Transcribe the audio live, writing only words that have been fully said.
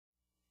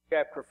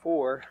Chapter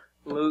 4,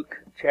 Luke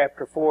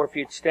chapter 4, if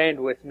you'd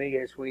stand with me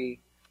as we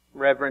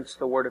reverence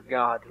the Word of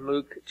God.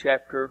 Luke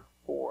chapter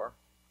 4.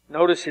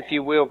 Notice, if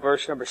you will,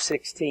 verse number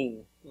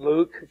 16.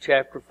 Luke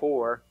chapter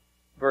 4,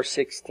 verse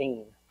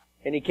 16.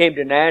 And he came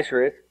to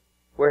Nazareth,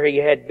 where he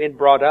had been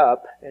brought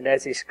up, and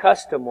as his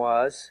custom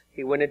was,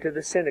 he went into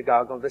the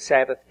synagogue on the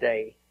Sabbath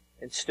day,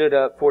 and stood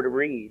up for to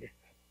read.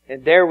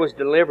 And there was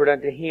delivered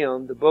unto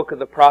him the book of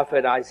the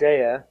prophet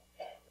Isaiah.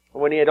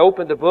 And when he had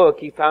opened the book,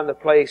 he found the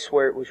place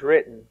where it was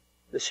written,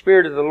 The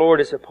Spirit of the Lord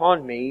is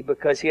upon me,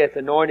 because He hath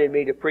anointed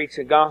me to preach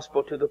the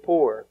gospel to the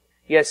poor.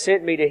 He hath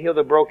sent me to heal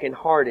the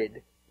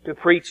brokenhearted, to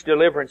preach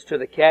deliverance to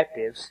the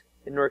captives,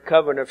 and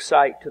recovering of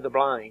sight to the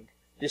blind,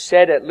 to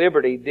set at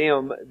liberty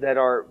them that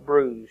are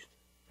bruised.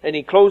 And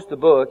he closed the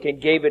book,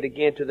 and gave it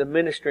again to the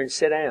minister, and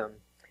sat down.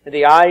 And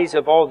the eyes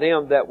of all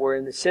them that were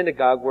in the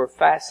synagogue were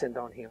fastened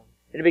on him.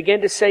 And he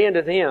began to say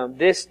unto them,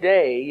 This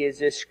day is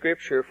this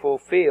scripture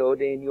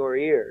fulfilled in your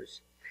ears.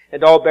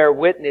 And all bare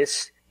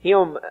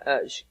him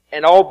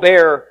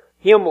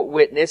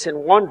witness,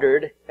 and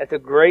wondered at the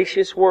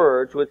gracious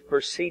words which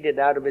proceeded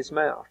out of his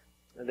mouth.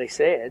 And they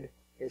said,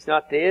 Is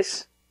not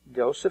this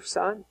Joseph's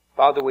son?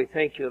 Father, we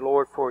thank you,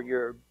 Lord, for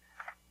your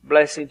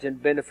blessings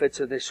and benefits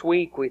of this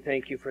week. We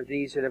thank you for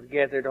these that have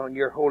gathered on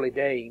your holy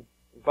day.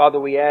 And Father,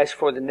 we ask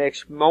for the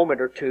next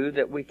moment or two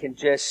that we can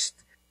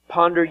just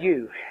ponder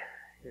you.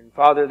 And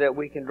Father, that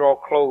we can draw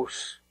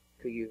close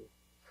to you.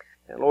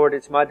 And Lord,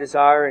 it's my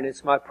desire and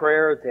it's my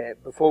prayer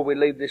that before we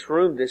leave this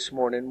room this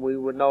morning, we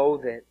will know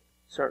that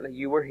certainly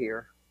you are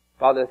here.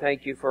 Father,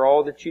 thank you for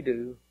all that you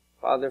do.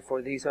 Father,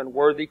 for these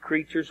unworthy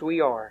creatures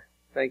we are.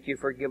 Thank you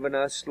for giving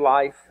us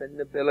life and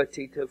the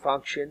ability to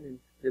function and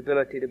the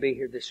ability to be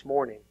here this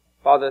morning.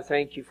 Father,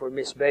 thank you for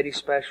Miss Betty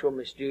special,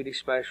 Miss Judy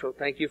special.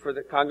 Thank you for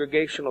the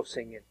congregational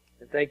singing.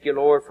 And thank you,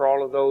 Lord, for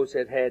all of those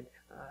that had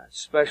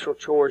special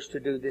chores to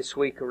do this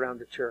week around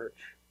the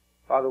church.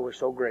 Father, we're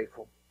so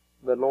grateful.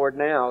 But Lord,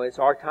 now is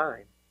our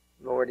time.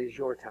 Lord, is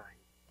your time.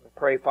 I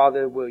pray,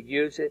 Father, we'll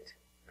use it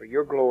for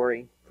your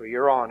glory, for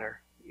your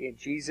honor. In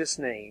Jesus'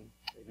 name,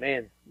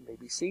 amen. You may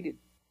be seated.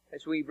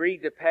 As we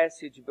read the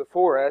passage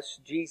before us,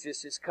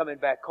 Jesus is coming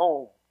back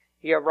home.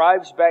 He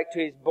arrives back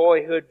to his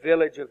boyhood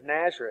village of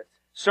Nazareth.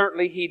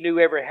 Certainly he knew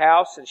every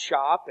house and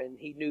shop, and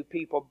he knew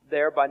people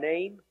there by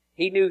name.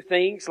 He knew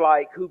things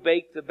like who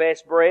baked the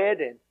best bread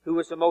and who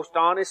was the most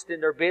honest in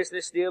their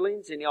business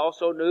dealings, and he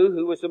also knew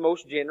who was the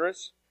most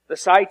generous. The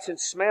sights and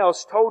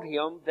smells told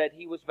him that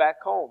he was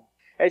back home.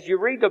 As you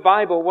read the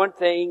Bible, one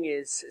thing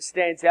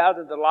stands out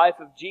in the life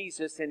of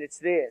Jesus, and it's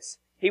this.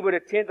 He would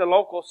attend the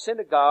local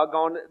synagogue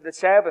on the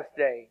Sabbath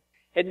day.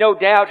 And no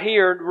doubt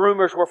here,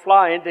 rumors were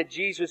flying that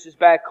Jesus is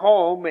back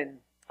home, and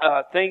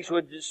things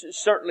would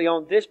certainly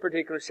on this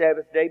particular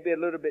Sabbath day be a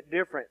little bit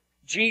different.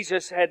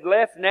 Jesus had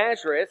left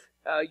Nazareth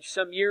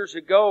some years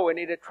ago, and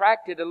it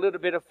attracted a little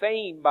bit of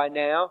fame by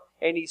now,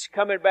 and he's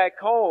coming back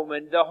home,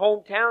 and the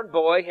hometown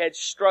boy had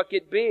struck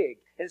it big.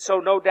 And so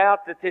no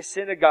doubt that this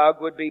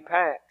synagogue would be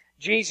packed.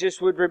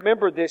 Jesus would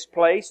remember this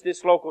place,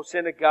 this local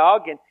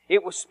synagogue, and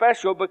it was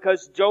special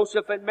because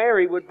Joseph and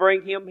Mary would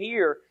bring him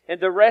here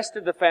and the rest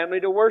of the family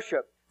to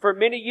worship. For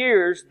many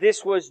years,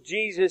 this was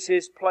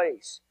Jesus'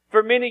 place.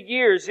 For many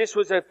years, this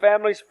was a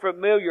family's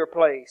familiar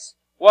place.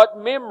 What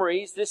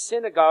memories this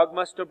synagogue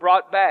must have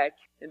brought back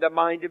in the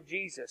mind of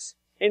Jesus.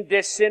 In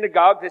this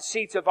synagogue, the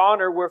seats of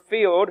honor were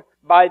filled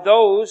by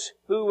those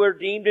who were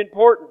deemed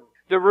important.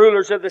 The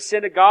rulers of the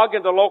synagogue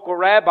and the local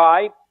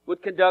rabbi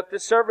would conduct the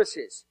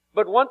services.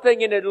 But one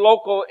thing in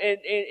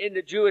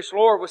the Jewish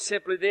lore was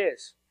simply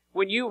this.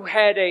 When you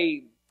had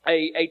a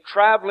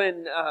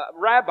traveling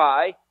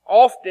rabbi,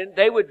 often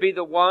they would be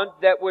the one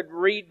that would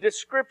read the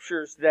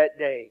scriptures that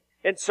day.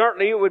 And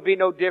certainly it would be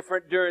no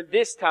different during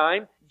this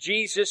time.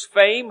 Jesus'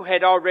 fame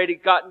had already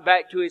gotten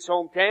back to his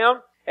hometown,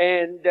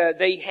 and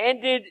they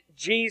handed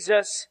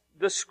Jesus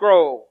the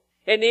scroll.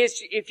 And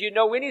if you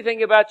know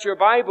anything about your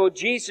Bible,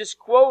 Jesus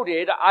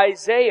quoted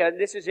Isaiah, and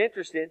this is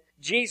interesting,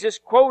 Jesus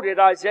quoted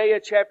Isaiah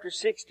chapter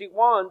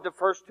 61, the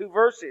first two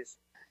verses.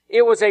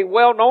 It was a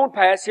well-known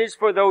passage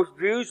for those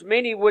Jews.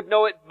 Many would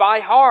know it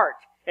by heart.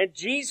 And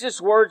Jesus'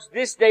 words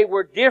this day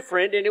were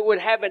different, and it would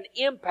have an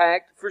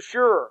impact for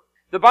sure.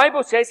 The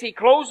Bible says he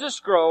closed the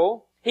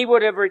scroll, he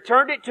would have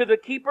returned it to the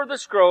keeper of the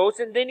scrolls,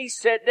 and then he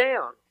sat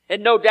down.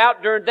 And no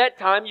doubt during that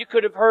time you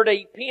could have heard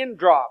a pin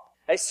drop.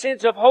 A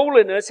sense of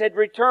holiness had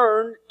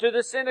returned to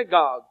the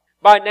synagogue.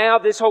 By now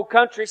this whole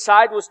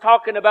countryside was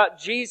talking about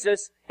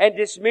Jesus and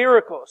his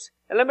miracles.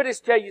 And let me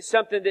just tell you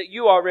something that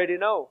you already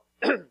know.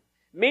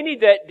 Many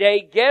that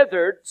day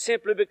gathered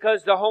simply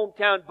because the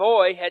hometown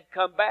boy had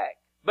come back.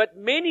 But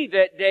many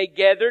that day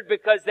gathered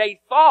because they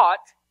thought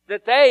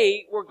that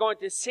they were going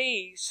to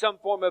see some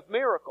form of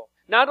miracle.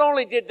 Not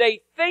only did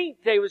they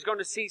think they was going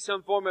to see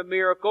some form of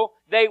miracle,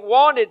 they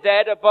wanted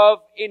that above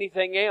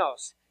anything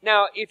else.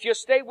 Now, if you'll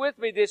stay with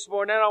me this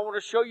morning, I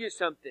want to show you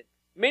something.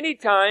 Many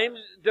times,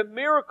 the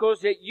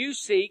miracles that you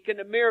seek and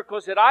the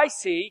miracles that I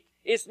seek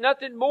is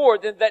nothing more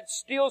than that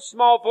still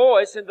small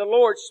voice and the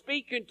Lord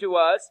speaking to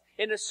us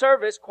in a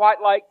service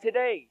quite like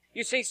today.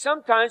 You see,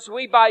 sometimes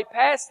we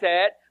bypass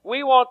that.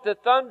 We want the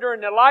thunder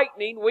and the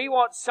lightning. We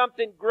want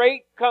something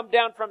great come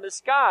down from the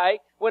sky,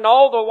 when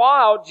all the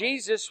while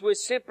Jesus would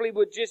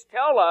just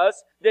tell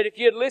us that if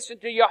you'd listen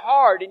to your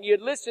heart and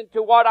you'd listen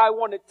to what I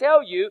want to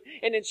tell you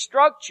and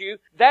instruct you,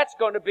 that's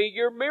going to be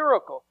your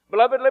miracle.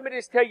 Beloved, let me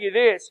just tell you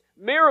this.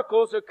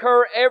 Miracles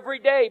occur every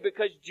day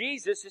because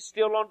Jesus is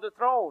still on the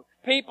throne.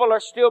 People are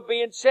still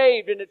being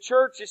saved, and the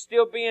church is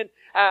still being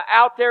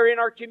out there in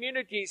our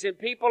communities, and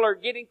people are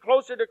getting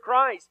closer to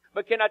Christ.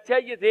 But can I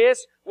tell you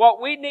this?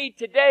 What we need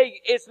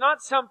today is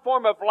not some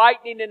form of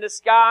lightning in the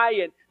sky,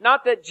 and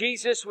not that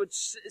Jesus would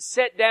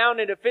sit down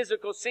in a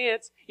physical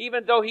sense,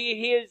 even though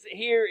He is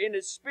here in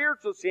a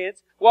spiritual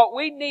sense. What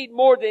we need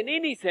more than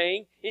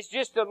anything is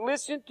just to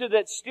listen to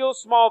that still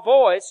small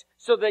voice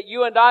so that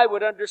you and I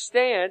would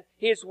understand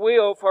His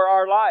will for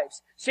our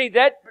lives. See,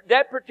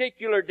 that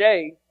particular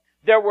day,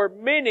 there were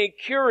many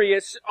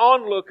curious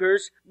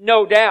onlookers,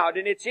 no doubt.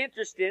 And it's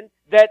interesting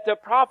that the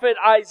prophet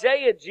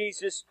Isaiah,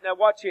 now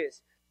watch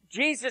this.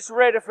 Jesus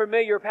read a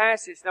familiar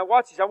passage. Now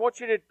watch this. I want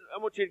you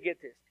to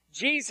get this.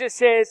 Jesus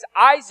says,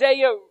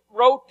 Isaiah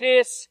wrote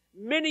this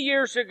many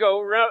years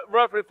ago,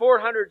 roughly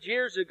 400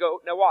 years ago.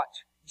 Now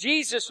watch.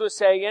 Jesus was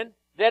saying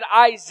that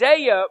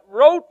Isaiah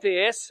wrote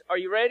this, are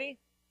you ready?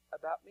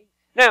 About me.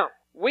 Now,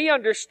 we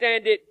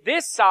understand it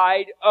this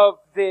side of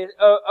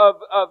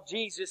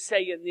Jesus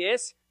saying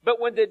this, but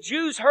when the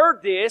Jews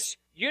heard this,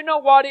 you know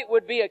what it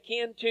would be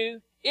akin to?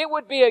 It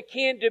would be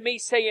akin to me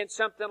saying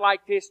something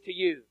like this to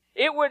you.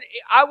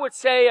 I would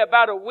say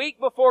about a week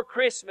before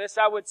Christmas,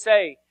 I would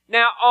say,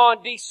 now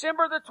on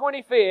December the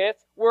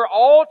 25th, we're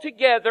all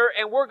together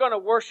and we're going to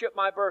worship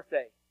my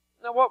birthday.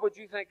 Now what would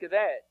you think of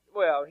that?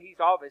 Well, he's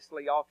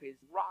obviously off his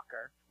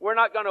rocker. We're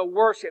not going to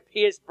worship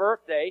his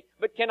birthday.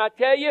 But can I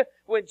tell you,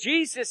 when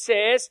Jesus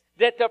says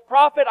that the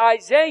prophet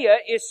Isaiah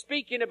is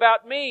speaking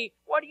about me,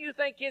 what do you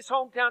think his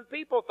hometown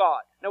people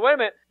thought? Now wait a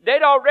minute.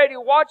 They'd already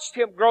watched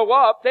him grow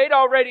up. They'd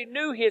already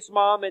knew his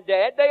mom and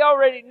dad. They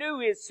already knew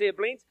his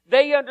siblings.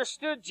 They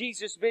understood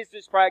Jesus'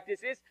 business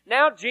practices.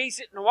 Now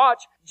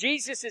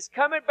Jesus is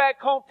coming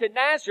back home to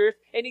Nazareth,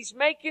 and he's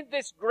making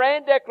this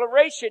grand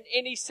declaration,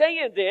 and he's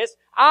saying this,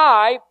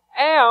 I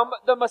am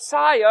the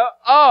Messiah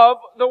of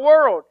the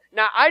world.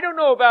 Now, I don't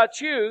know about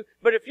you,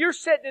 but if you're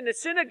sitting in the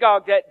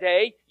synagogue that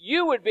day,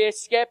 you would be a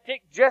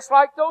skeptic just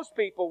like those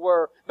people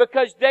were,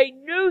 because they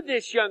knew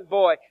this young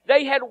boy.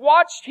 They had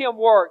watched him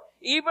work.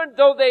 Even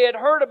though they had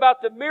heard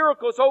about the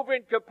miracles over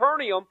in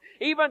Capernaum,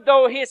 even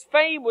though his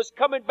fame was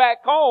coming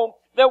back home,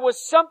 there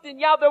was something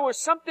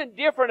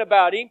different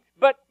about him.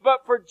 But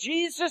for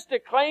Jesus to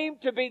claim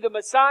to be the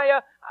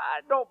Messiah, I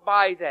don't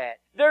buy that.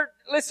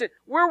 Listen,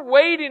 we're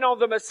waiting on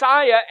the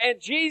Messiah,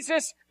 and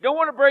Jesus don't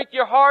want to break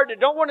your heart and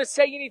don't want to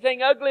say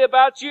anything ugly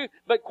about you,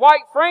 but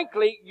quite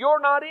frankly,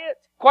 you're not it.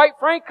 Quite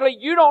frankly,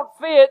 you don't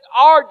fit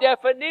our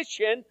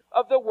definition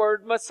of the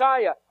word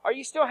Messiah. Are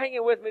you still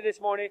hanging with me this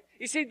morning?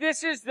 You see,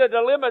 this is the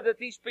dilemma that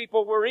these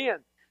people were in.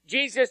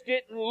 Jesus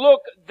didn't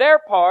look their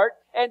part,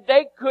 and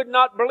they could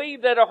not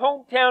believe that a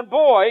hometown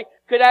boy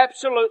could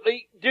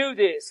absolutely do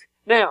this.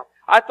 Now,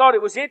 I thought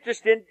it was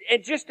interesting,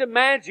 and just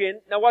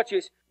imagine, now watch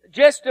this,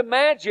 just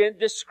imagine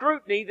the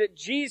scrutiny that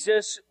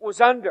Jesus was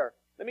under.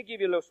 Let me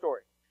give you a little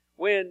story.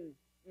 When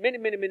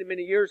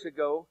many years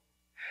ago,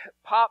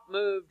 Pop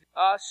moved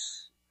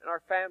us and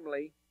our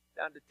family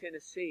down to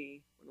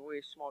Tennessee when we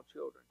were small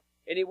children.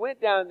 And he went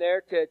down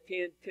there to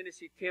attend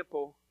Tennessee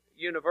Temple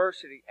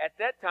University. At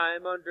that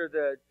time, under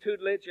the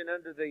tutelage and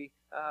under the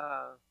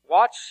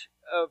watch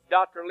of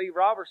Dr. Lee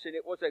Robertson,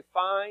 it was a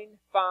fine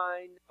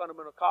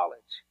fundamental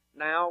college.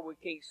 Now we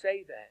can't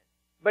say that.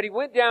 But he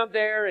went down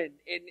there, and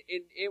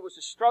it was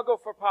a struggle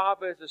for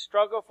Papa, it was a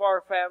struggle for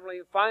our family,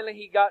 and finally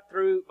he got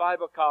through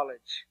Bible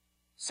college.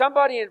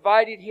 Somebody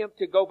invited him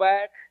to go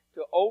back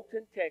to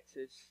Olton,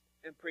 Texas,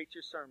 and preach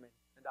a sermon.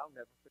 And I'll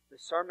never forget. The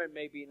sermon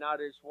maybe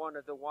not as one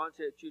of the ones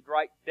that you'd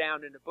write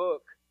down in a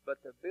book,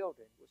 but the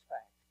building was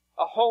packed.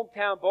 A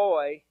hometown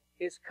boy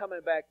is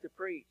coming back to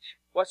preach.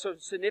 What's so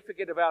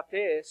significant about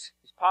this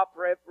is Pop's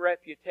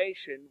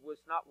reputation was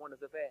not one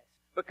of the best.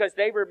 Because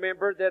they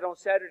remember that on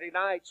Saturday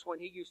nights when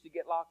he used to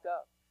get locked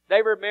up.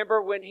 They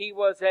remember when he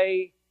was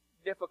a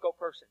difficult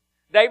person.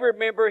 They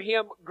remember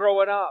him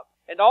growing up.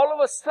 And all of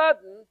a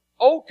sudden,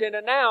 Olton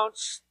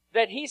announced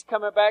that he's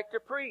coming back to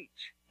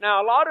preach.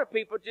 Now, a lot of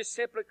people just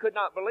simply could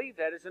not believe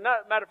that. As a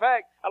matter of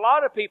fact, a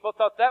lot of people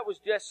thought that was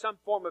just some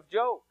form of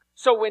joke.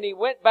 So when he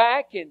went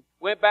back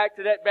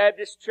to that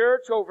Baptist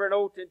church over in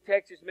Olton,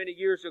 Texas many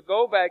years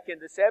ago, back in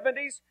the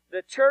 70s,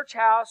 the church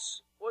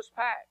house was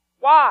packed.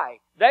 Why?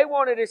 They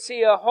wanted to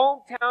see a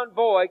hometown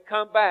boy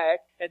come back,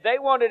 and maybe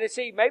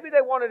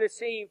they wanted to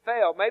see him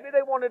fail. Maybe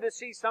they wanted to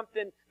see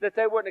something that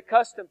they weren't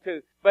accustomed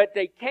to. But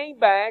they came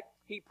back,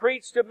 he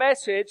preached a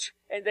message,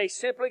 and they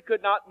simply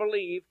could not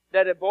believe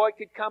that a boy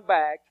could come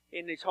back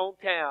in his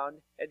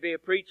hometown and be a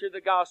preacher of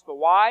the gospel.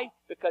 Why?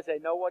 Because they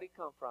know what he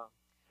come from.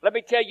 Let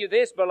me tell you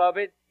this,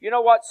 beloved. You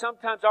know what?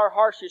 Sometimes our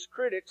harshest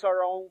critics are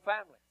our own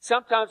family.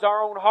 Sometimes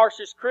our own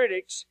harshest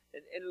critics,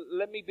 and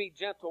let me be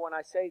gentle when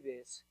I say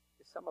this,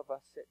 some of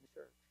us sit in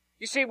church.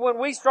 You see, when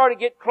we start to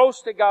get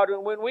close to God,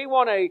 and when we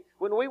want a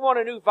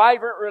new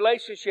vibrant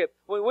relationship,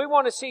 when we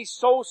want to see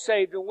souls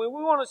saved, and when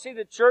we want to see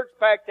the church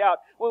packed out,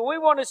 when we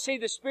want to see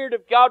the Spirit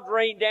of God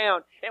rain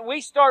down, and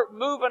we start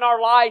moving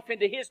our life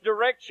into His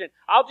direction,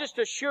 I'll just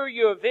assure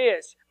you of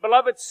this,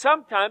 beloved,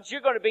 sometimes you're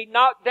going to be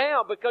knocked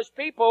down because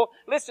people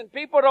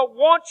don't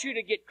want you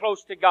to get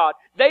close to God.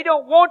 They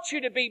don't want you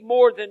to be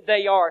more than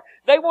they are.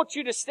 They want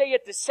you to stay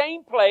at the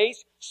same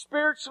place,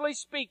 spiritually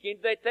speaking,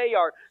 that they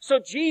are. So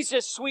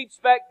Jesus sweeps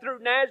back through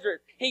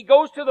Nazareth. He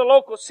goes to the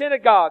local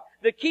synagogue.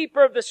 The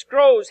keeper of the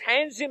scrolls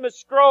hands him a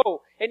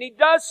scroll, and he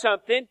does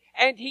something,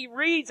 and he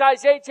reads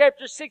Isaiah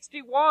chapter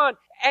 61,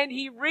 and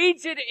he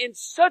reads it in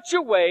such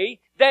a way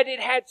that it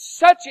had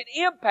such an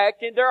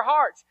impact in their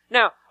hearts.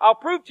 Now, I'll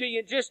prove to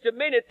you in just a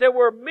minute, there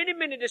were many,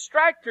 many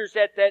distractors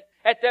at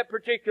that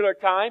particular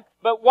time,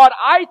 but what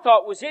I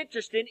thought was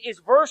interesting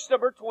is verse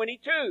number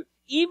 22.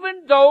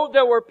 Even though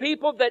there were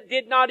people that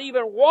did not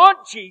even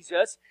want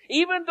Jesus,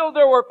 even though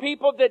there were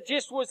people that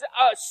just was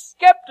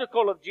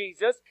skeptical of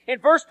Jesus, in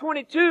verse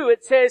 22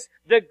 it says,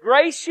 the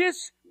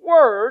gracious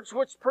words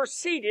which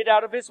proceeded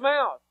out of His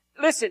mouth.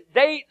 Listen,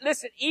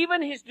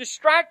 even His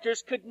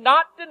distractors could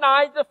not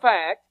deny the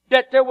fact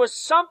that there was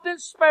something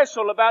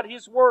special about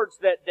His words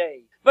that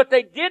day. But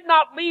they did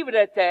not leave it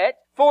at that,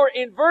 for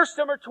in verse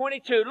number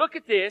 22, look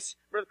at this.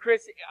 Brother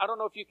Chris, I don't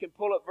know if you can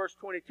pull up verse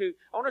 22.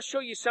 I want to show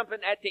you something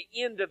at the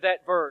end of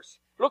that verse.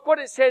 Look what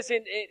it says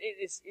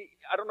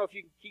I don't know if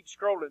you can keep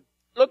scrolling.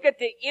 Look at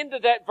the end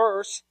of that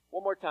verse,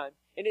 one more time.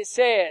 And it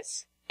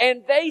says,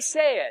 and they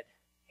said,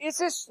 is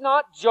this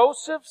not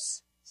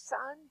Joseph's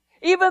son?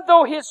 Even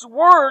though his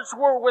words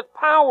were with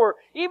power,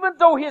 even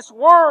though his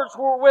words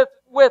were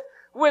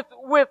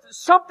with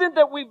something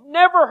that we've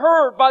never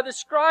heard by the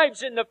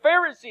scribes and the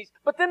Pharisees.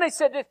 But then they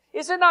said,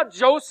 is it not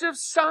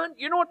Joseph's son?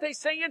 You know what they're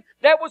saying?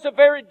 That was a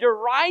very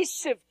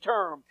derisive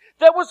term.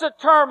 That was a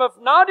term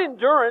of not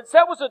endurance.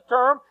 That was a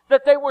term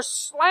that they were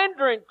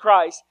slandering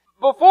Christ.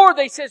 Before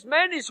they says,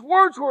 man, His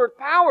words were with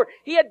power.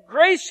 He had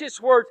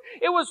gracious words.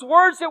 It was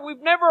words that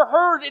we've never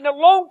heard in a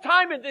long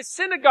time in this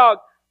synagogue.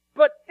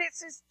 But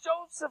this is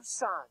Joseph's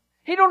son.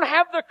 He don't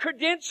have the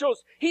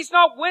credentials. He's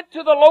not went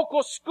to the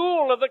local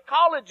school or the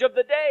college of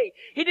the day.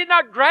 He did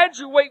not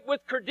graduate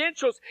with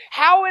credentials.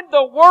 How in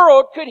the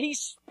world could he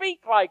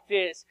speak like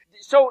this?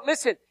 So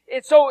listen,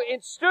 and so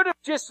instead of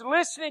just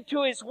listening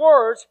to His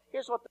words,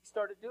 here's what they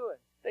started doing.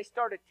 They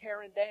started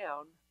tearing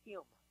down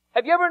Him.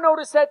 Have you ever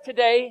noticed that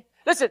today?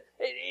 Listen,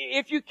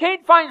 if you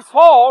can't find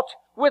fault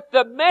with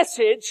the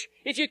message,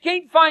 if you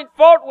can't find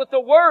fault with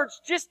the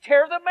words, just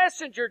tear the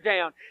messenger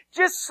down.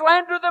 Just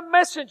slander the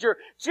messenger.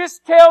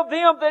 Just tell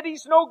them that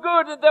he's no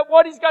good and that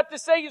what he's got to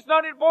say is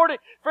not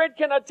important. Friend,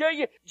 can I tell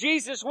you,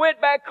 Jesus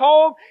went back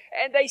home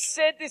and they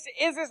said,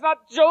 is this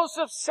not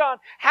Joseph's son?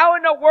 How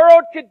in the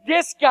world could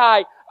this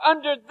guy,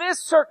 under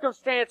this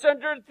circumstance,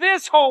 under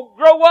this home,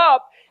 grow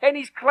up and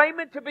he's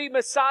claiming to be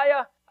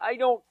Messiah? I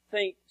don't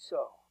think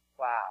so.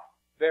 Wow.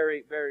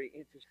 Very, very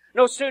interesting.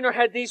 No sooner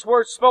had these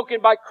words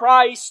spoken by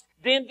Christ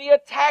than the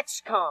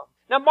attacks come.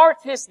 Now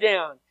mark this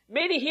down.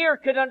 Many here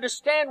could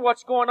understand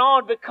what's going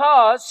on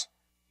because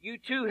you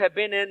too have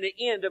been in the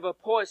end of a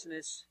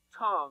poisonous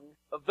tongue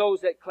of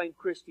those that claim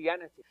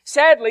Christianity.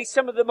 Sadly,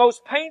 some of the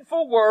most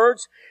painful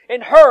words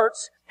and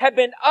hurts have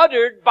been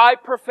uttered by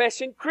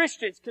professing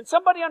Christians. Can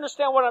somebody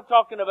understand what I'm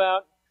talking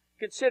about?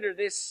 Consider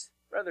this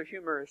rather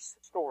humorous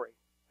story.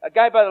 A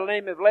guy by the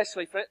name of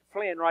Leslie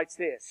Flynn writes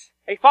this.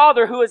 A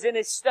father who was in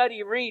his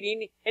study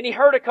reading, and he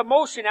heard a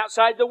commotion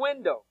outside the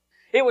window.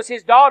 It was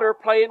his daughter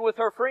playing with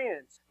her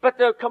friends. But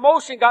the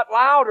commotion got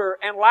louder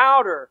and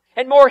louder,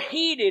 and more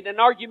heated and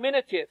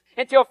argumentative,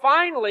 until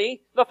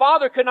finally the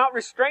father could not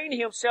restrain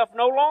himself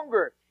no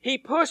longer. He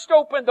pushed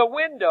open the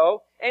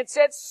window and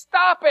said,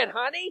 "Stop it,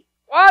 honey!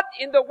 What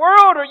in the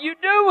world are you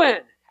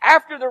doing?"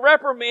 After the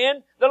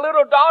reprimand, the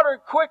little daughter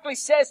quickly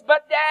says,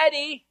 "But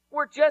Daddy,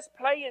 we're just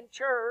playing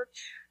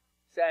church."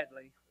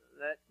 Sadly,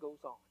 that goes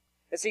on.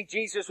 And see,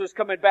 Jesus was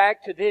coming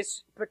back to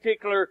this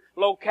particular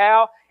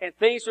locale, and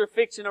things were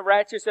fixing to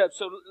ratchet up.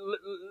 So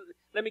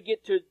let me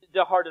get to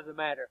the heart of the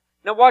matter.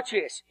 Now watch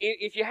this.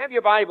 If you have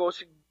your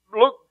Bibles,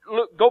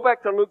 go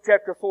back to Luke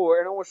chapter 4,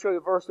 and I want to show you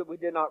a verse that we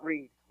did not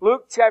read.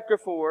 Luke chapter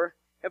 4,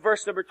 and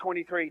verse number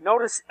 23.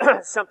 Notice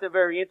something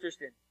very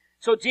interesting.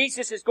 So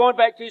Jesus is going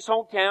back to his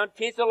hometown,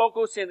 tends the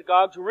local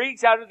synagogues,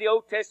 reads out of the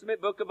Old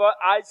Testament book of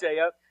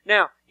Isaiah.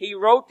 Now, he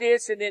wrote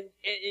this, and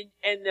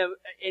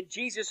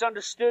Jesus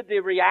understood the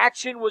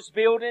reaction was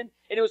building,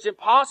 and it was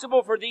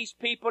impossible for these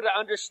people to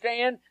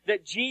understand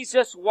that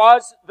Jesus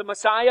was the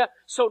Messiah.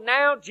 So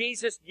now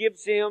Jesus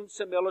gives them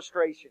some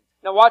illustrations.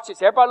 Now watch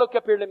this. Everybody look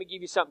up here. Let me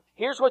give you something.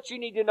 Here's what you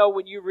need to know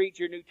when you read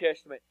your New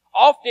Testament.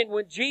 Often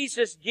when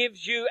Jesus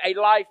gives you a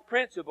life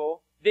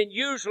principle, then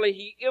usually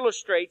he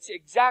illustrates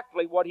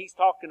exactly what he's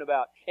talking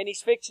about. And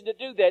he's fixing to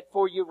do that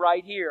for you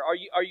right here.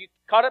 Are you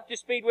caught up to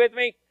speed with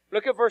me?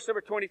 Look at verse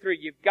number 23.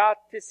 You've got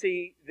to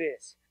see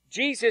this.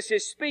 Jesus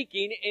is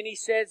speaking and he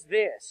says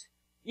this.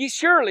 "Ye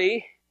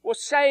surely will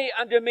say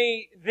unto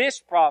me this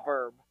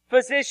proverb,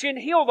 Physician,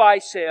 heal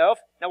thyself,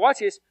 Now watch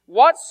this.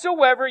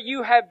 Whatsoever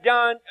you have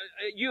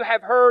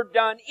heard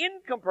done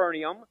in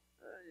Capernaum,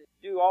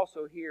 do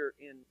also here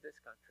in this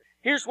country.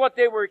 Here's what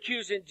they were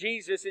accusing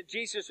Jesus, and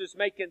Jesus was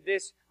making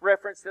this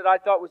reference that I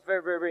thought was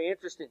very, very, very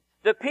interesting.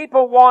 The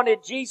people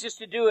wanted Jesus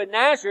to do in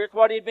Nazareth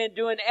what He'd been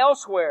doing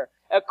elsewhere.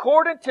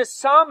 According to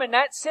some in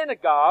that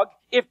synagogue,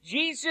 if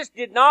Jesus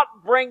did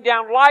not bring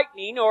down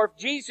lightning, or if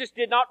Jesus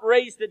did not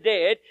raise the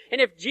dead, and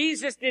if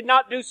Jesus did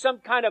not do some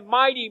kind of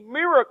mighty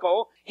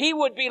miracle, He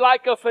would be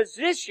like a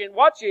physician,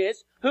 watch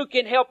this, who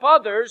can help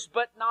others,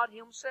 but not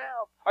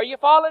Himself. Are you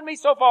following me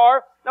so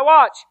far? Now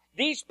watch.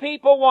 These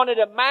people wanted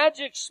a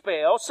magic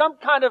spell, some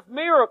kind of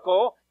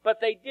miracle, but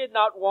they did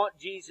not want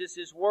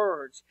Jesus'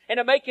 words. And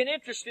to make an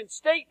interesting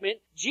statement,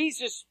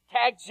 Jesus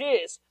tags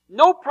this: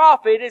 no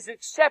prophet is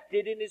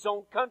accepted in his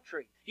own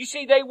country. You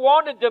see, they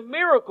wanted the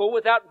miracle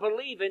without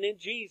believing in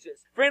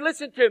Jesus. Friend,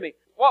 listen to me.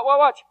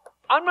 Watch.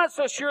 I'm not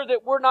so sure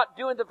that we're not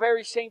doing the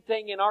very same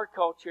thing in our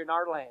culture, in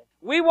our land.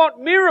 We want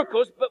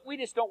miracles, but we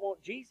just don't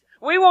want Jesus.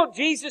 We want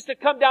Jesus to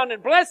come down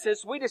and bless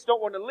us. We just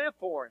don't want to live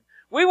for Him.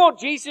 We want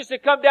Jesus to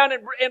come down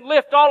and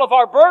lift all of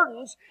our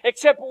burdens,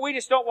 except we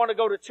just don't want to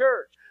go to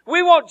church.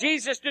 We want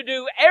Jesus to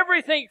do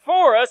everything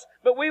for us,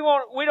 but we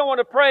don't want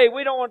to pray,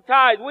 we don't want to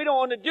tithe, we don't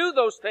want to do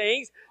those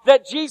things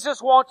that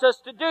Jesus wants us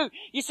to do.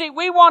 You see,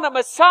 we want a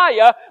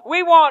Messiah,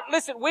 we want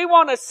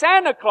a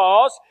Santa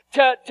Claus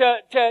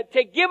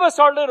to give us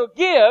our little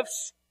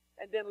gifts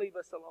and then leave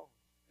us alone.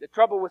 The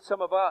trouble with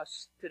some of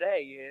us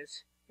today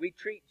is we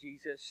treat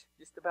Jesus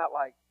just about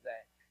like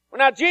that. Well,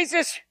 now,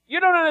 Jesus,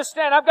 you don't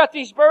understand. I've got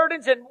these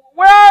burdens, and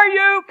where are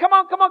you? Come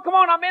on.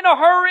 I'm in a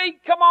hurry.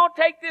 Come on,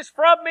 take this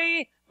from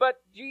me. But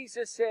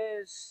Jesus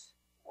says,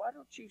 why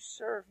don't you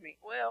serve me?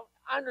 Well,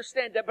 I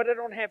understand that, but I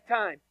don't have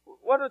time.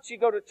 Why don't you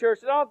go to church?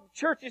 Oh,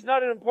 church is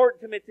not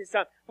important to me at this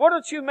time. Why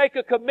don't you make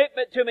a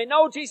commitment to me?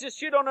 No, Jesus,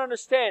 you don't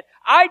understand.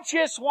 I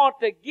just want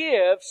the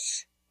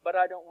gifts, but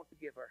I don't want the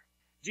giver.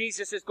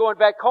 Jesus is going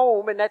back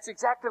home, and that's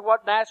exactly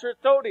what Nazareth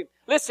told him.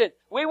 Listen,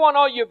 we want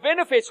all your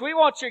benefits, we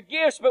want your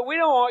gifts, but we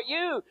don't want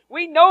you.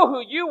 We know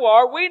who you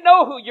are, we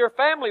know who your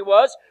family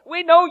was,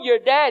 we know your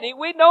daddy,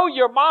 we know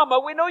your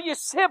mama, we know your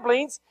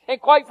siblings, and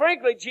quite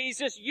frankly,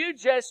 Jesus, you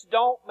just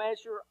don't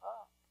measure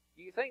up.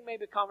 Do you think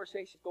maybe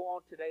conversations go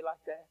on today like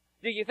that?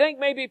 Do you think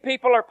maybe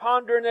people are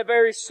pondering the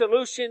various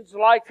solutions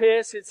like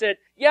this and said,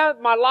 yeah,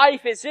 my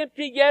life is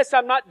empty, yes,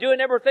 I'm not doing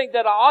everything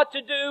that I ought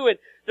to do, and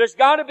there's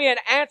got to be an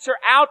answer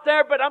out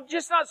there, but I'm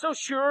just not so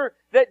sure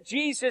that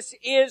Jesus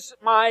is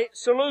my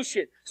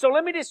solution. So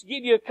let me just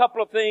give you a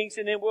couple of things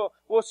and then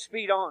we'll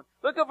speed on.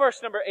 Look at verse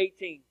number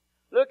 18.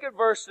 Look at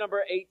verse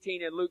number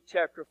 18 in Luke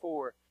chapter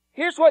 4.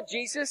 Here's what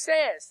Jesus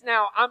says.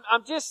 Now,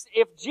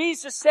 if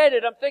Jesus said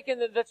it, I'm thinking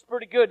that that's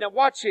pretty good. Now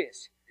watch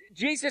this.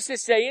 Jesus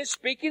is saying,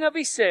 speaking of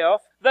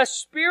Himself, the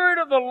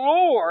Spirit of the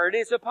Lord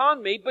is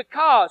upon me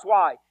because,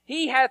 why?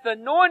 He hath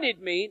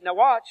anointed me. Now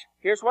watch.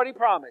 Here's what He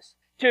promised.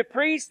 To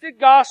preach the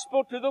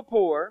gospel to the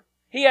poor.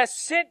 He has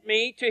sent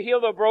me to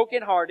heal the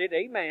brokenhearted.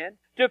 Amen.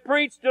 To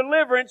preach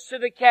deliverance to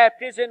the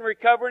captives and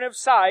recovering of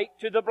sight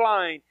to the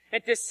blind.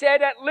 And to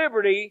set at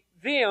liberty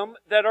them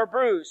that are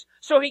bruised.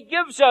 So He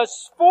gives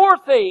us 4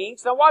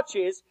 things. Now watch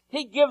this.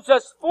 He gives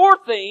us 4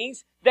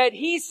 things that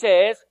He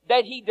says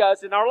that He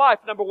does in our life.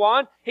 Number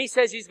 1, He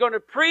says He's going to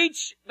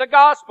preach the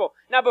gospel.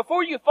 Now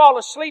before you fall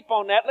asleep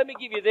on that, let me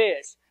give you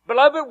this.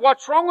 Beloved,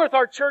 what's wrong with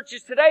our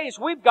churches today is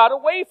we've got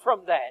away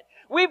from that.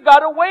 We've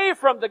got away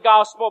from the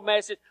gospel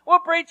message. Well,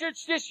 preacher,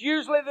 it's just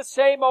usually the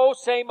same old,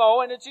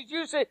 and it's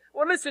usually,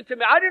 well, listen to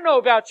me, I don't know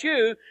about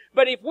you,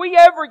 but if we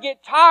ever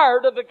get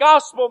tired of the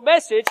gospel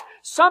message,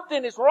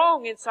 something is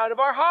wrong inside of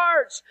our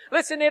hearts.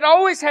 Listen, it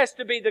always has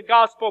to be the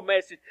gospel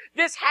message.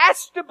 This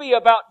has to be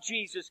about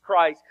Jesus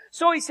Christ.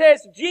 So He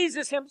says,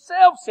 Jesus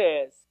Himself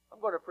says, I'm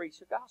going to preach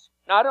the gospel.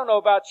 Now, I don't know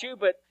about you,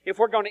 but if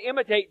we're going to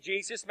imitate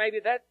Jesus, maybe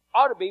that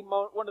ought to be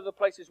one of the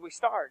places we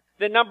start.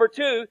 Then number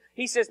 2,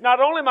 He says, not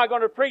only am I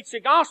going to preach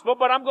the gospel,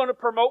 but I'm going to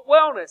promote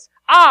wellness.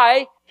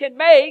 I can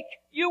make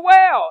you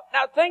well.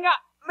 Now,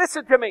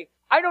 listen to me.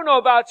 I don't know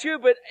about you,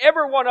 but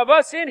every one of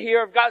us in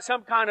here have got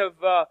some kind of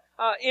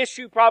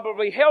issue,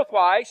 probably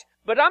health-wise.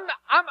 But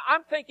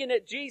I'm thinking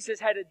that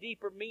Jesus had a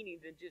deeper meaning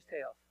than just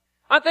health.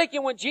 I'm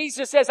thinking when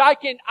Jesus says, I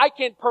can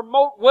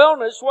promote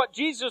wellness, what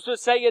Jesus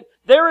was saying,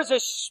 there is a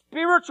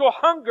spiritual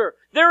hunger.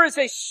 There is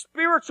a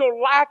spiritual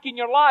lack in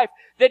your life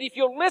that if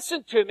you'll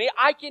listen to me,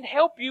 I can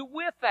help you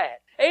with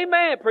that.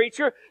 Amen,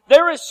 preacher.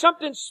 There is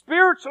something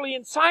spiritually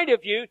inside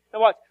of you.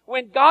 Now watch,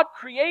 when God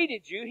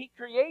created you, He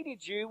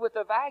created you with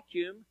a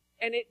vacuum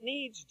and it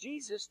needs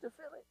Jesus to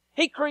fill it.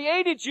 He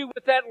created you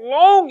with that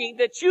longing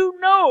that you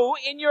know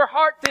in your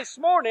heart this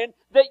morning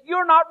that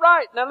you're not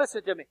right. Now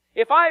listen to me.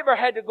 If I ever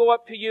had to go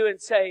up to you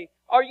and say,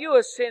 are you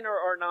a sinner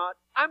or not?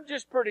 I'm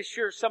just pretty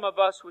sure some of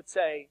us would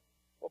say,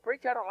 well,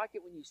 preacher, I don't like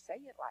it when you say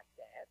it like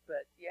that,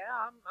 but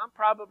yeah, I'm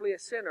probably a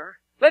sinner.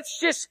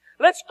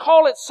 Let's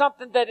call it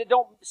something that it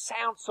don't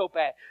sound so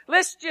bad.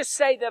 Let's just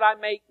say that I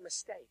make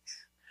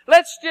mistakes.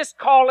 Let's just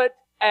call it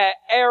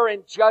error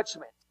in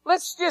judgment.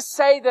 Let's just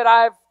say that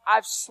I've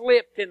I've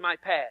slipped in my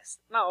past.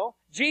 No.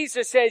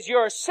 Jesus says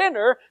you're a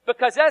sinner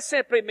because that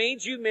simply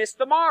means you missed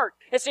the mark.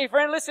 And see,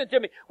 friend, listen to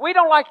me. We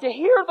don't like to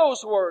hear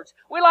those words.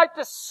 We like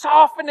to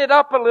soften it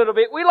up a little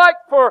bit.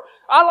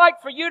 I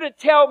like for you to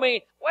tell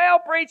me, well,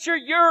 preacher,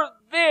 you're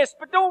this,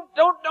 but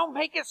don't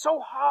make it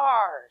so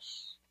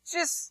harsh.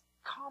 Just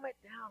calm it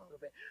down a little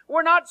bit.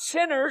 We're not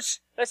sinners.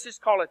 Let's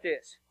just call it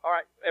this. All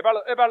right,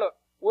 everybody look.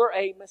 We're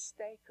a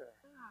mistaker.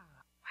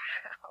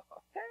 Wow.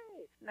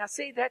 Okay. Now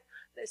see that?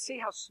 See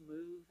how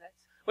smooth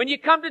that's? When you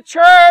come to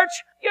church,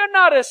 you're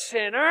not a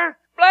sinner.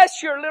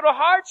 Bless your little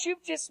hearts,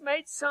 you've just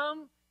made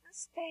some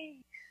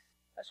mistakes.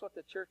 That's what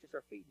the churches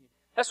are feeding you.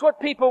 That's what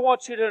people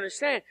want you to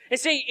understand. And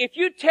see, if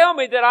you tell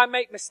me that I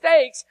make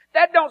mistakes,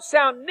 that don't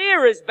sound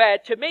near as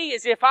bad to me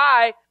as if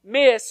I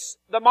miss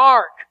the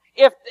mark.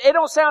 If it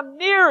don't sound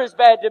near as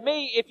bad to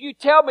me if you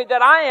tell me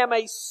that I am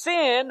a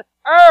sinner,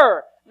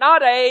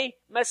 not a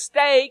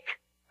mistaker.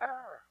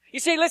 You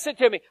see, listen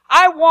to me.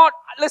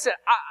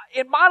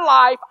 In my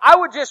life, I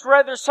would just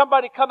rather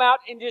somebody come out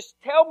and just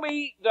tell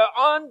me the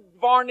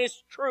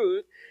unvarnished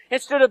truth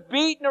instead of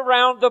beating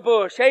around the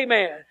bush.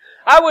 Amen.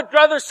 I would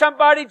rather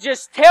somebody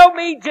just tell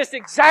me just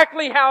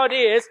exactly how it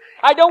is.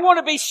 I don't want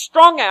to be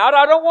strung out.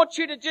 I don't want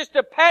you to just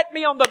to pat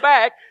me on the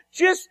back.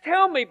 Just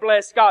tell me,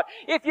 bless God.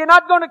 If you're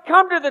not going to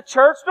come to the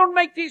church, don't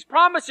make these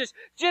promises.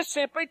 Just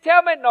simply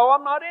tell me, no,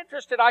 I'm not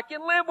interested. I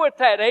can live with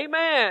that.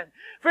 Amen.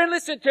 Friend,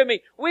 listen to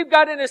me. We've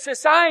got in a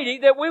society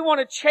that we want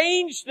to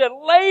change the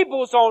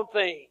labels on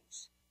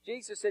things.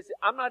 Jesus says,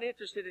 I'm not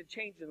interested in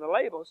changing the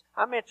labels.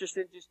 I'm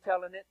interested in just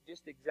telling it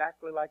just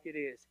exactly like it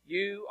is.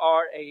 You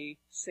are a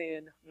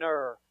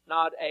sinner,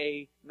 not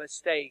a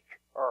mistaker.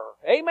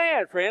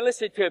 Amen, friend.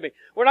 Listen to me.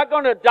 We're not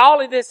going to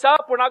dolly this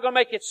up. We're not going to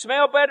make it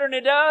smell better than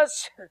it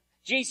does.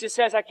 Jesus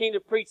says, I came to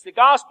preach the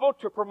gospel,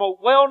 to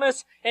promote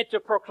wellness, and to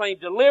proclaim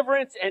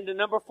deliverance, and to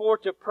number 4,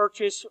 to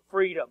purchase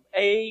freedom.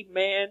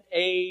 Amen,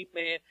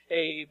 amen,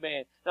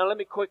 amen. Now let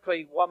me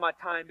quickly, while my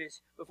time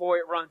is, before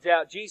it runs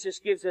out, Jesus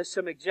gives us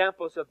some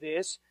examples of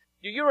this.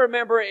 Do you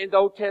remember in the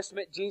Old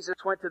Testament, Jesus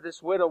went to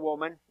this widow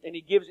woman, and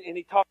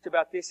he talked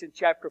about this in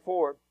chapter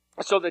 4,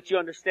 so that you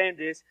understand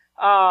this.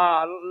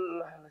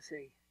 Let's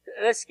see.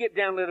 Let's skip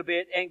down a little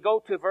bit and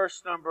go to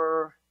verse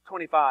number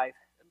 25.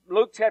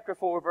 Luke chapter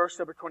 4, verse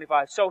number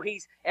 25. So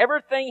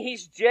everything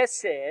he's just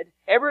said,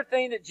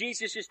 everything that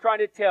Jesus is trying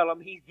to tell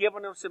them, he's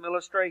given them some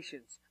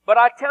illustrations. But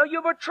I tell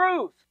you the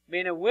truth.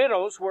 Men and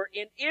widows were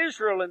in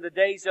Israel in the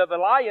days of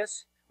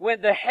Elias,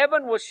 when the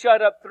heaven was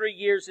shut up 3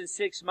 years and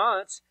 6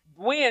 months,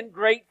 when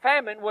great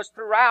famine was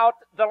throughout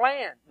the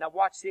land. Now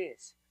watch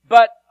this.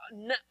 But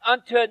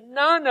unto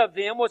none of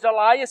them was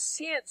Elias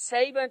sent,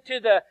 save unto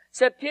the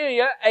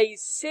Septia, a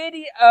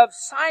city of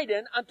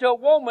Sidon, unto a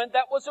woman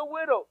that was a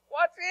widow.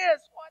 Watch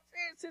this.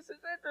 This is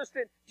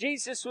interesting.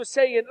 Jesus was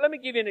saying, let me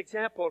give you an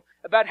example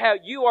about how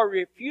you are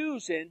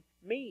refusing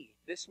me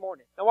this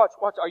morning. Now watch.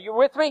 Are you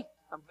with me?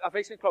 I'm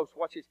facing close.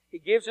 Watch this. He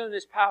gives them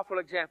this powerful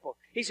example.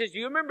 He says, do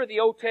you remember the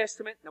Old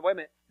Testament? Now wait a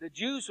minute. The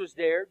Jews was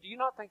there. Do you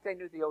not think they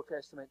knew the Old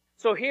Testament?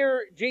 So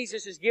here,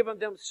 Jesus is giving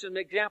them some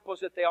examples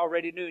that they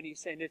already knew. And he's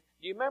saying this.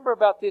 Do you remember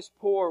about this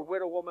poor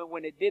widow woman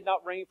when it did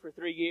not rain for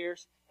 3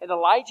 years? And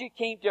Elijah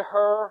came to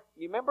her.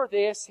 You remember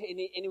this? And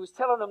he was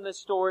telling them this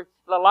story.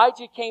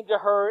 Elijah came to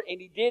her and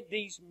he did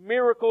these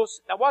miracles.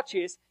 Now watch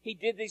this. He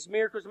did these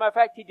miracles. As a matter of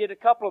fact, he did a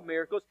couple of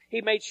miracles.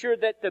 He made sure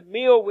that the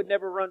mill would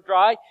never run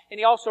dry. And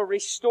he also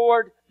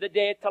restored the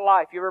dead to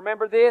life. You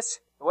remember this?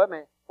 Wait a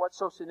minute. What's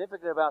so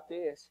significant about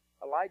this?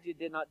 Elijah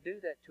did not do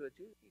that to a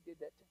Jew. He did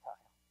that to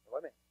Gentile. Wait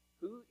a minute.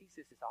 Who is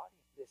his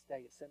audience this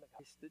day of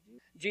synagogue? It's the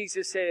Jews.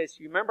 Jesus says,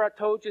 you remember I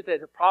told you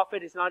that a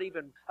prophet is not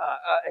even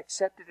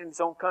accepted in his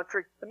own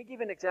country? Let me give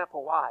you an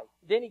example why.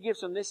 Then he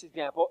gives them this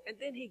example, and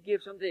then he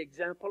gives them the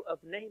example of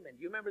Naaman.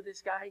 You remember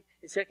this guy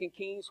in 2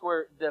 Kings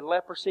where the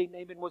leprosy,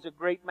 Naaman was a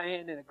great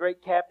man and a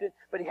great captain,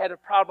 but he had a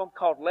problem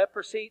called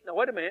leprosy. Now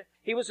wait a minute.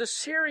 He was a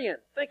Syrian.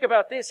 Think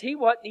about this. He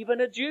wasn't even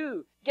a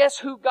Jew. Guess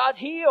who got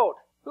healed?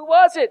 Who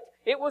was it?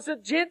 It was a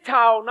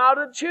Gentile, not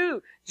a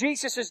Jew.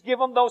 Jesus has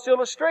given those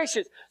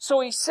illustrations. So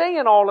he's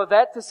saying all of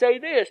that to say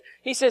this.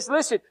 He says,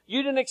 listen,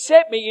 you didn't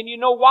accept me, and you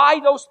know why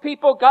those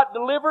people got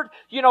delivered?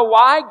 You know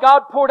why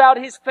God poured out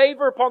His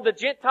favor upon the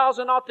Gentiles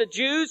and not the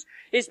Jews?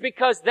 It's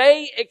because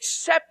they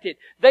accepted.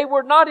 They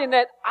were not in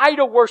that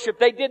idol worship.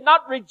 They did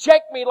not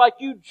reject me like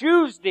you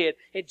Jews did.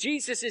 And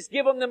Jesus has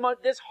given them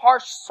this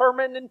harsh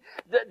sermon and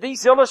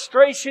these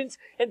illustrations,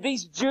 and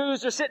these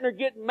Jews are sitting there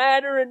getting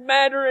madder and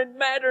madder and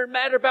madder and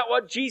madder about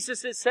what Jesus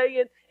is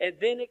saying, and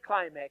then it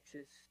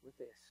climaxes with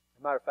this.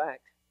 As a matter of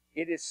fact,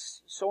 it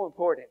is so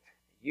important.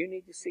 You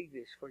need to see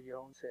this for your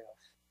own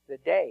selves. The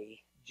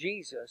day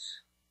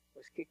Jesus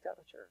was kicked out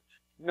of church.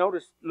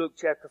 Notice Luke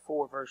chapter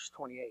 4, verse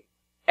 28.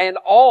 And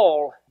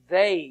all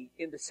they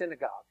in the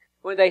synagogue,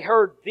 when they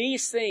heard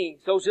these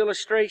things, those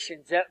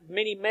illustrations, that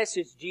many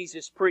messages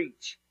Jesus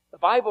preached, the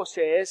Bible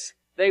says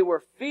they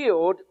were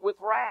filled with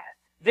wrath.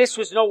 This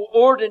was no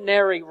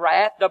ordinary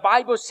wrath. The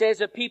Bible says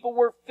that people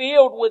were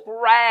filled with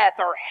wrath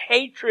or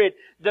hatred.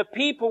 The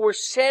people were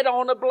set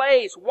on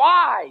ablaze.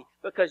 Why?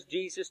 Because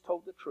Jesus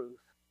told the truth.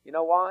 You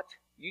know what?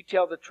 You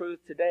tell the truth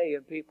today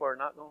and people are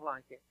not going to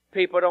like it.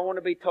 People don't want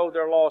to be told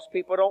they're lost.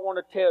 People don't want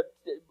to tell,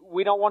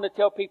 we don't want to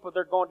tell people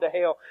they're going to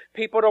hell.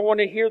 People don't want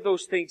to hear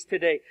those things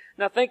today.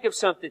 Now think of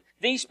something.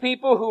 These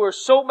people who are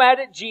so mad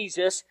at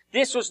Jesus,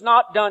 this was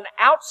not done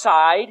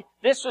outside.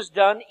 This was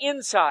done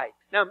inside.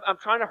 Now I'm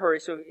trying to hurry,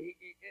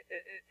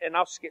 and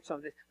I'll skip some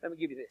of this. Let me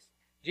give you this.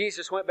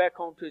 Jesus went back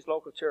home to his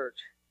local church.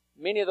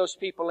 Many of those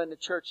people in the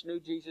church knew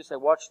Jesus. They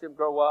watched him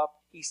grow up.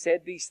 He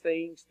said these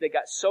things. They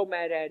got so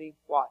mad at him.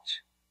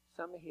 Watch.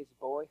 Some of his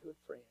boyhood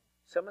friends,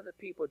 some of the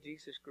people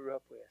Jesus grew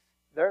up with,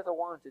 they're the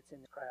ones that's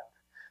in the crowd.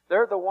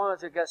 They're the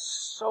ones that got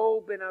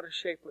so bent out of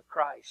shape with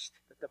Christ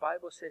that the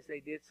Bible says they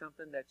did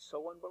something that's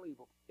so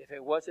unbelievable. If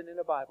it wasn't in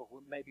the Bible,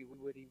 maybe we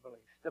wouldn't even believe.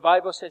 The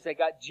Bible says they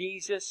got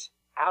Jesus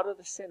out of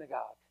the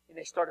synagogue. And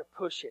they started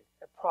pushing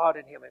and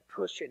prodding him and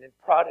pushing and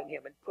prodding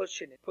him and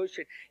pushing and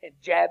pushing and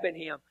jabbing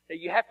him. Now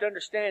you have to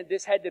understand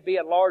this had to be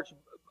a large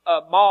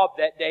mob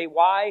that day.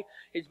 Why?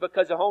 It's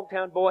because a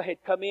hometown boy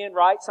had come in,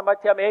 right? Somebody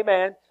tell me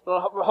amen.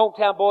 The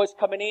hometown boy's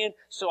coming in.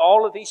 So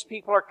all of these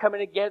people are coming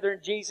together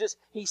in Jesus.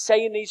 He's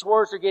saying these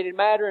words. They're getting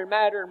madder and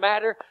madder and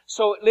madder.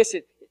 So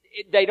listen,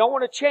 they don't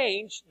want to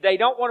change. They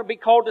don't want to be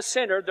called a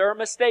sinner. They're a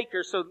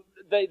mistaker. So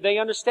they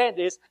understand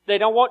this. They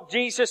don't want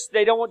Jesus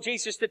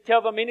to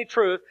tell them any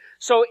truth.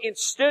 So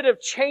instead of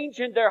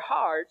changing their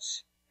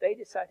hearts, they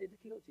decided to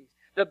kill Jesus.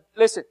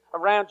 Listen,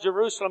 around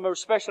Jerusalem, or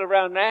especially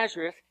around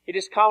Nazareth, it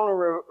is commonly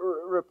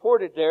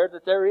reported there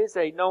that there is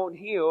a known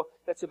hill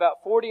that's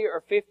about 40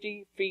 or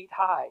 50 feet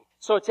high.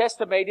 So it's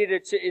estimated,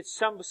 it's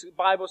some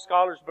Bible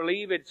scholars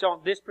believe it's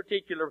on this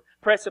particular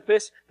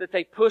precipice that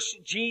they push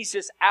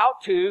Jesus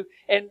out to.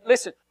 And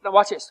listen, now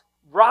watch this.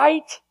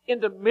 Right in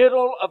the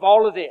middle of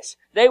all of this,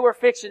 they were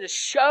fixing to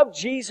shove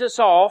Jesus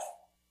off.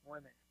 Wait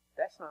a minute.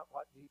 That's not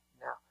what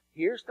now,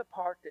 here's the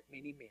part that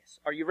many miss.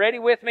 Are you ready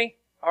with me?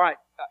 All right.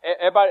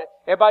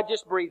 Everybody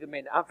just breathe a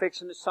minute. I'm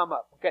fixing to sum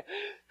up. Okay.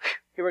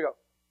 Here we go.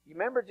 You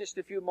remember just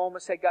a few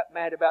moments they got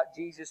mad about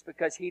Jesus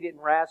because he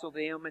didn't razzle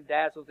them and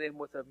dazzle them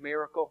with a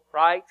miracle,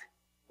 right?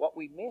 What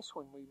we miss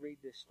when we read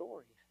this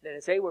story, that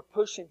as they were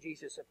pushing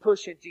Jesus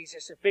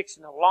and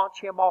fixing to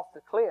launch him off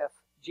the cliff,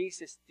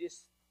 Jesus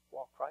just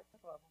walked right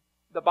above him.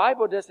 The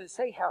Bible doesn't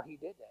say how he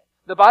did that.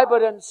 The Bible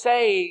doesn't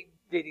say,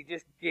 did he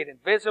just get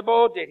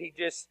invisible?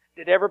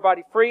 Did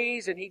everybody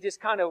freeze and he just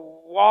kind of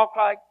walked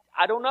like,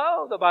 I don't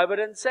know. The Bible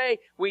doesn't say.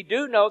 We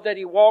do know that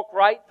he walked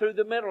right through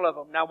the middle of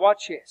them. Now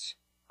watch this.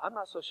 I'm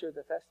not so sure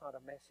that that's not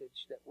a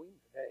message that we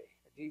need today.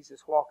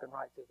 Jesus walking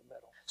right through the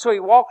middle. So he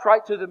walked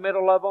right through the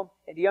middle of them,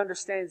 and he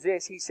understands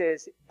this. He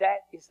says,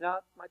 that is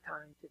not my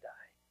time to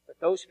die. But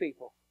those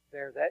people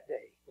there that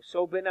day were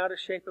so bent out of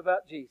shape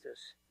about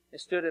Jesus,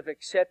 instead of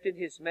accepting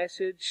his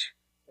message,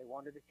 they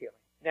wanted to kill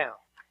him. Now,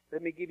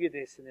 let me give you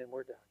this and then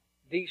we're done.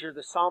 These are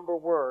the somber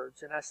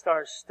words, and I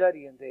started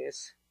studying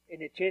this,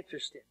 and it's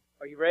interesting.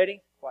 Are you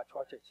ready? Watch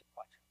it.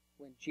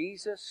 When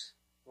Jesus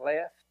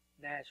left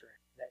Nazareth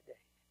that day,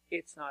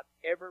 it's not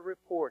ever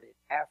reported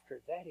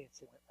after that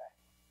incident went back.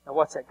 Now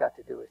what's that got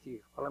to do with you?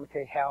 Well, let me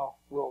tell you how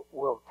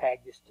we'll tag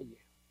this to you.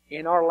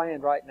 In our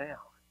land right now,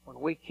 when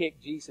we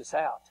kick Jesus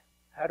out,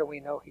 how do we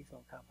know he's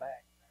going to come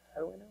back?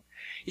 How do we know?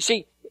 You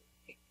see,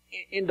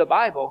 in the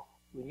Bible,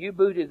 when you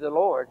booted the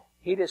Lord,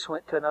 he just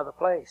went to another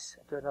place,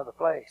 to another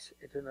place,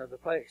 to another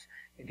place.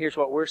 And here's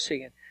what we're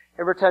seeing.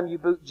 Every time you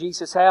boot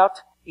Jesus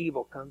out,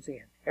 evil comes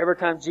in. Every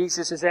time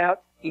Jesus is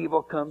out,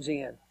 evil comes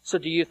in. So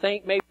do you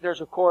think maybe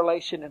there's a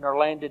correlation in our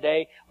land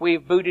today?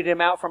 We've booted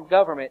him out from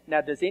government.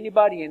 Now, does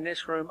anybody in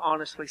this room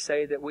honestly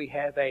say that we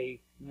have a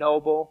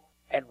noble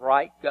and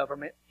right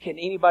government? Can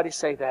anybody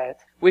say that?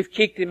 We've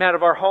kicked him out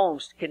of our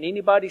homes. Can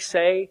anybody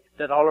say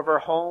that all of our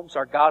homes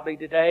are godly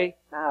today?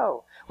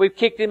 No. We've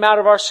kicked him out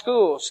of our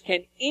schools.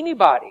 Can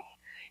anybody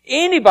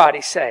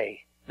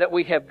say that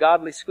we have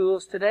godly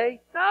schools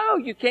today? No,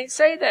 you can't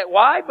say that.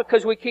 Why?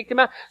 Because we kicked him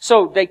out.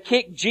 So they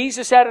kicked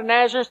Jesus out of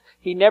Nazareth.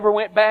 He never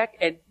went back.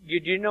 And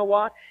you know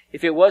what?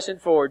 If it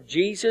wasn't for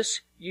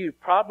Jesus, you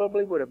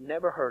probably would have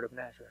never heard of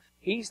Nazareth.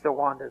 He's the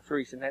one that's the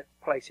reason that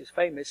place is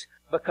famous.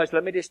 Because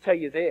let me just tell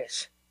you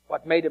this.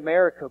 What made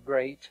America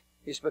great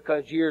is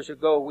because years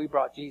ago we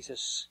brought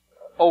Jesus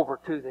over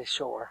to this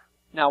shore.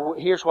 Now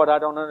here's what I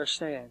don't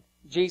understand.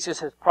 Jesus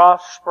has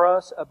prospered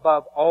us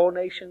above all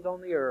nations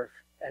on the earth.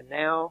 And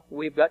now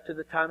we've got to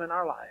the time in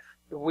our life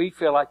that we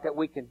feel like that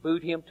we can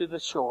boot him to the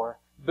shore,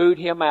 boot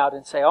him out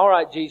and say, all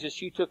right,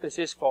 Jesus, you took us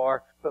this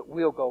far, but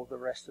we'll go the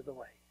rest of the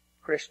way.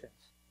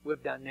 Christians,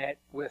 we've done that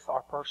with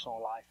our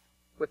personal life,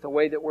 with the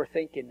way that we're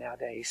thinking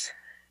nowadays,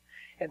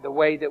 and the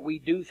way that we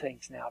do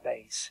things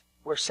nowadays.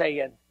 We're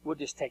saying, we'll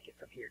just take it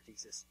from here,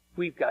 Jesus.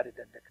 We've got it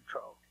under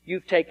control.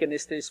 You've taken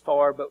us this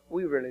far, but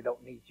we really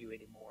don't need you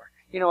anymore.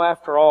 You know,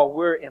 after all,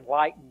 we're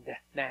enlightened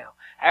now.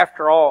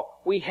 After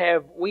all, we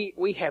have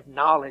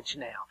knowledge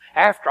now.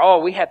 After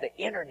all, we have the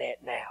internet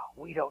now.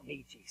 We don't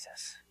need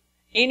Jesus.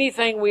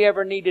 Anything we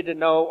ever needed to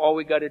know, all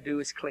we got to do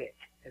is click.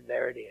 And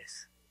there it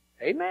is.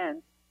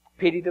 Amen.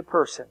 Pity the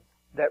person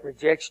that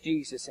rejects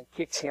Jesus and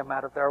kicks him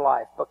out of their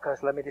life.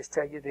 Because let me just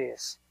tell you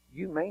this.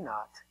 You may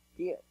not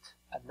get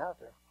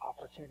another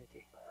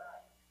opportunity.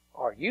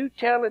 Are you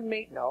telling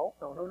me? No.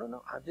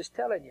 I'm just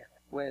telling you.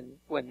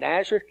 When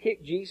Nazareth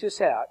kicked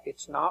Jesus out,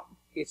 it's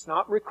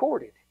not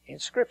recorded in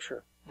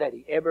Scripture that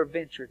he ever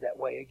ventured that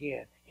way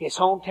again. His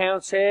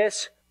hometown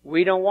says,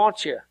 we don't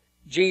want you.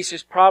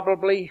 Jesus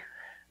probably,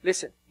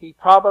 listen, he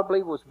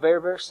probably was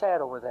very, very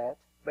sad over that,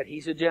 but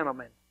he's a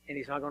gentleman, and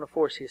he's not going to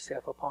force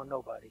himself upon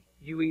nobody.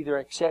 You either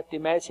accept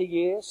him as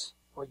he is,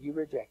 or you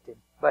reject him.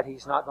 But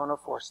he's not going to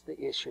force the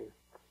issue.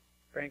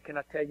 Friend, can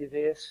I tell you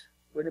this?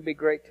 Wouldn't it be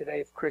great today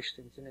if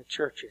Christians in the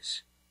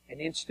churches and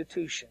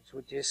institutions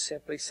would just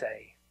simply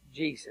say,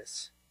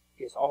 Jesus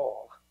is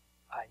all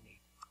I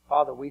need.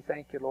 Father, we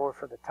thank you, Lord,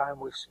 for the time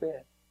we've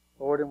spent.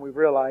 Lord, and we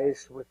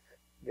realize with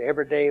the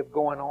everyday of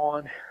going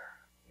on,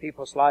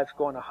 people's lives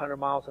going 100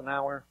 miles an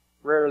hour,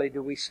 rarely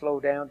do we slow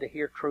down to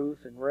hear truth,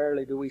 and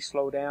rarely do we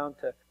slow down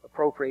to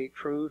appropriate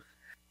truth.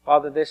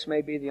 Father, this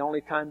may be the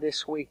only time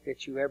this week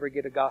that you ever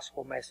get a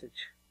gospel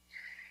message.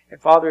 And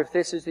Father, if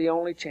this is the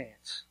only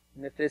chance,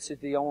 and if this is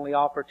the only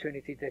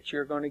opportunity that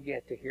you're going to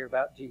get to hear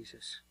about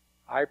Jesus,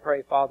 I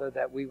pray, Father,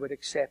 that we would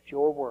accept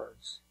your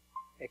words,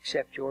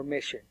 accept your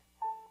mission,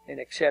 and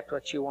accept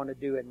what you want to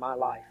do in my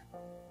life.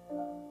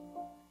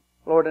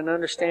 Lord, and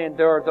understand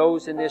there are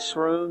those in this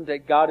room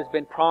that God has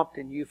been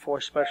prompting you for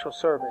a special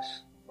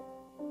service.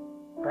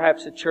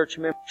 Perhaps a church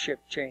membership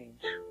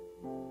change.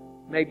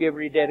 Maybe a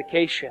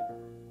rededication.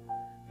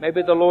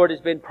 Maybe the Lord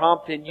has been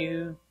prompting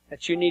you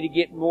that you need to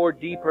get more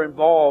deeper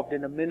involved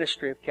in the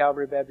ministry of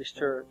Calvary Baptist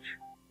Church.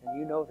 And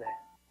you know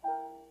that.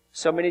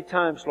 So many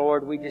times,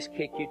 Lord, we just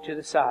kick you to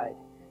the side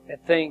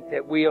and think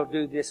that we'll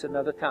do this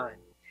another time.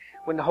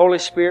 When the Holy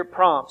Spirit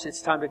prompts,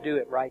 it's time to do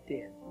it right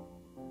then.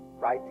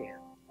 Right then.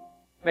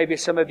 Maybe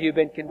some of you have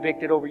been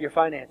convicted over your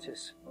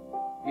finances.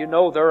 You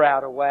know they're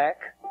out of whack.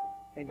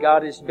 And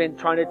God has been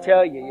trying to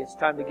tell you it's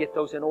time to get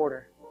those in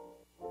order.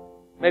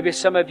 Maybe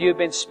some of you have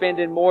been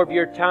spending more of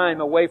your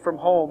time away from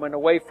home and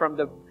away from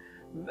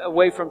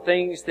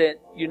things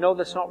that you know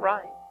that's not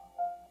right.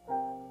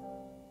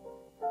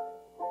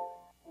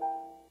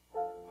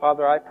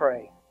 Father, I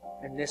pray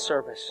in this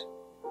service,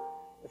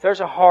 if there's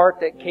a heart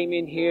that came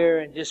in here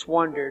and just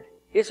wondered,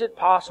 is it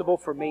possible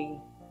for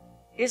me?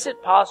 Is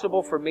it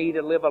possible for me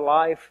to live a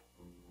life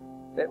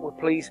that would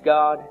please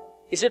God?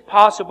 Is it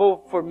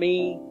possible for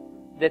me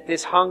that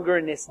this hunger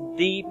and this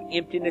deep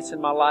emptiness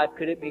in my life,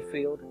 could it be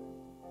filled?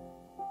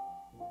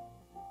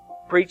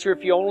 Preacher,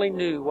 if you only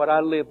knew what I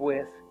live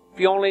with, if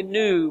you only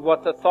knew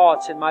what the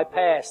thoughts in my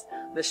past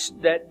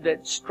that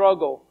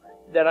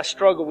I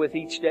struggle with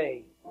each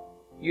day,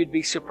 you'd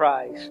be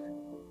surprised.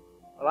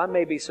 Well, I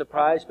may be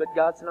surprised, but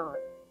God's not.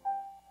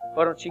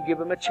 Why don't you give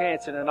Him a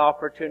chance and an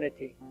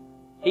opportunity?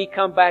 He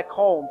come back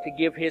home to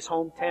give His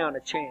hometown a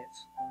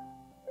chance.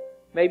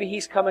 Maybe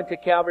He's coming to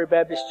Calvary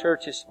Baptist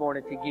Church this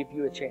morning to give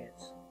you a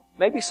chance.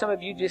 Maybe some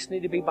of you just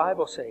need to be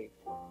Bible saved.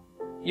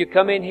 You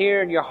come in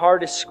here and your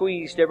heart is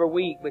squeezed every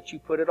week, but you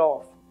put it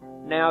off.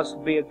 Now's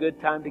be a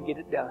good time to get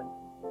it done.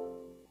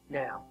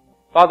 Now,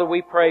 Father,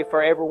 we pray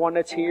for everyone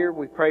that's here.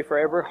 We pray for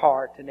every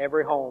heart and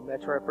every home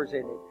that's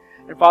represented.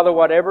 And Father,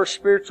 whatever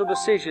spiritual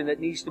decision that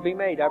needs to be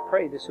made, I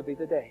pray this will be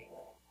the day.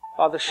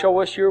 Father, show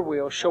us your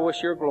will. Show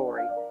us your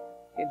glory.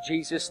 In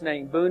Jesus'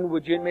 name. Boone,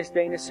 would you and Miss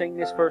Dana sing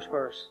this first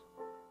verse?